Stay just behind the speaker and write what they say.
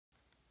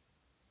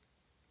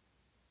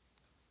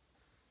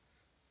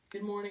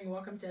Good morning,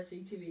 welcome to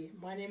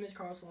SCTV. My name is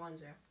Carlos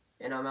Alonso.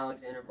 And I'm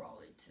Alexander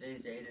Brawley.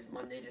 Today's date is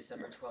Monday,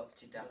 December 12th,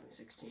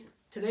 2016.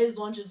 Today's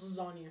lunch is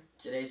lasagna.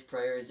 Today's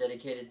prayer is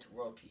dedicated to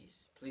world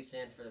peace. Please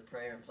stand for the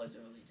prayer and pledge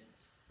of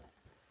allegiance.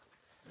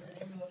 In the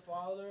name of the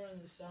Father,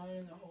 and the Son,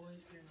 and the Holy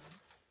Spirit.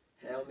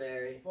 Hail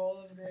Mary,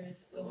 full of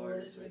grace, the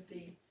Lord is with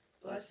thee.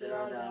 Blessed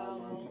art thou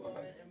among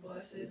women, and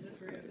blessed is the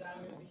fruit of thy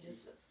womb,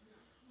 Jesus.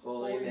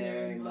 Holy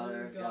Mary,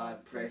 Mother of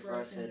God, pray for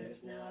us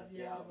sinners, now at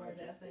the hour of our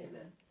death.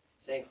 Amen.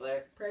 Saint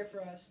Clair, pray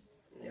for us.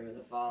 In the name of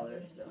the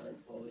Father, Son,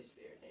 Holy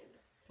Spirit. Amen.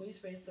 Please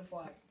face the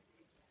flag.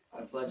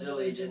 I pledge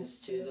allegiance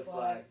to the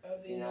flag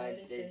of the United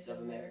States of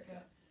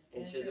America,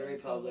 and to the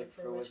republic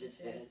for which it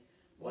stands,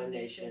 one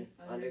nation,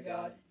 under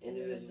God,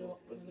 indivisible,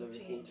 with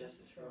liberty and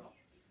justice for all.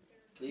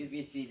 Please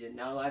be seated.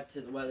 Now live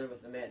to the weather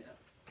with Amanda.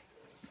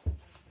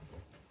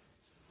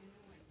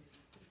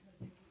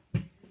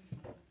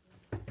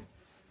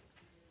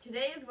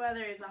 Today's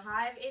weather is a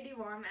high of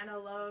 81 and a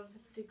low of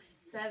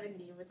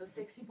 670 with a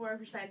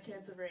 64%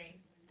 chance of rain.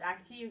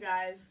 Back to you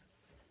guys.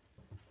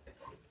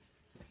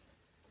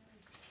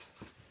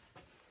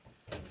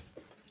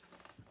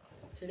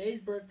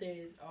 Today's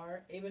birthdays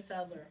are Ava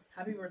Sadler.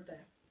 Happy birthday.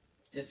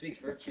 This week's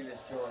virtue is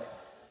joy.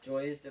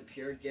 Joy is the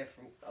pure gift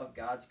of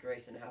God's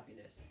grace and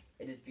happiness.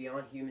 It is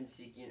beyond human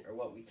seeking or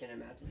what we can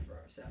imagine for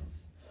ourselves.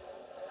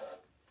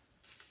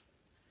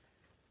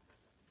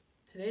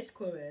 Today's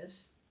clue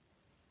is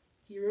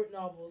he wrote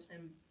novels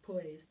and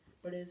plays,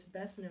 but is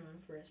best known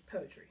for his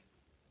poetry.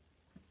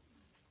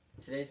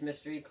 Today's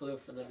mystery clue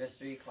for the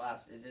mystery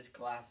class is this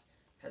class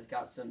has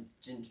got some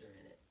ginger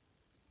in it.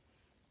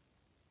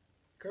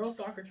 Girls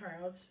soccer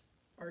tryouts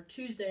are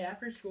Tuesday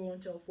after school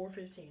until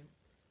 4:15.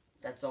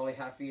 That's all we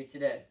have for you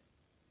today.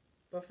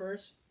 But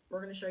first, we're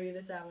going to show you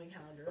this outing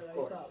calendar that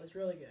course. I thought was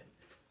really good.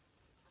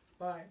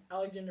 By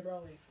Alexander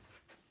Brawley.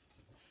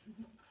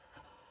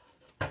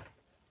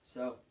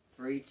 So,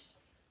 for each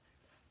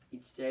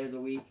day of the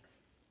week,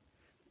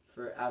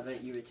 for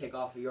Advent, you would take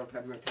off of your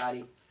peppermint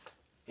patty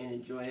and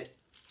enjoy it.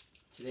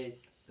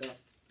 Today's, so,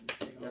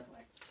 yep.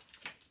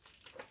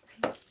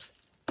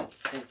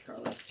 Thanks,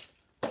 Carlos.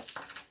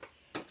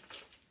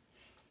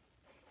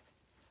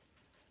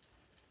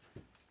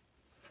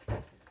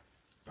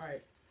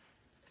 Alright.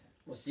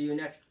 We'll see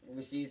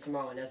you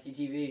tomorrow on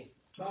SCTV.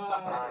 Bye.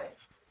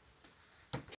 Bye.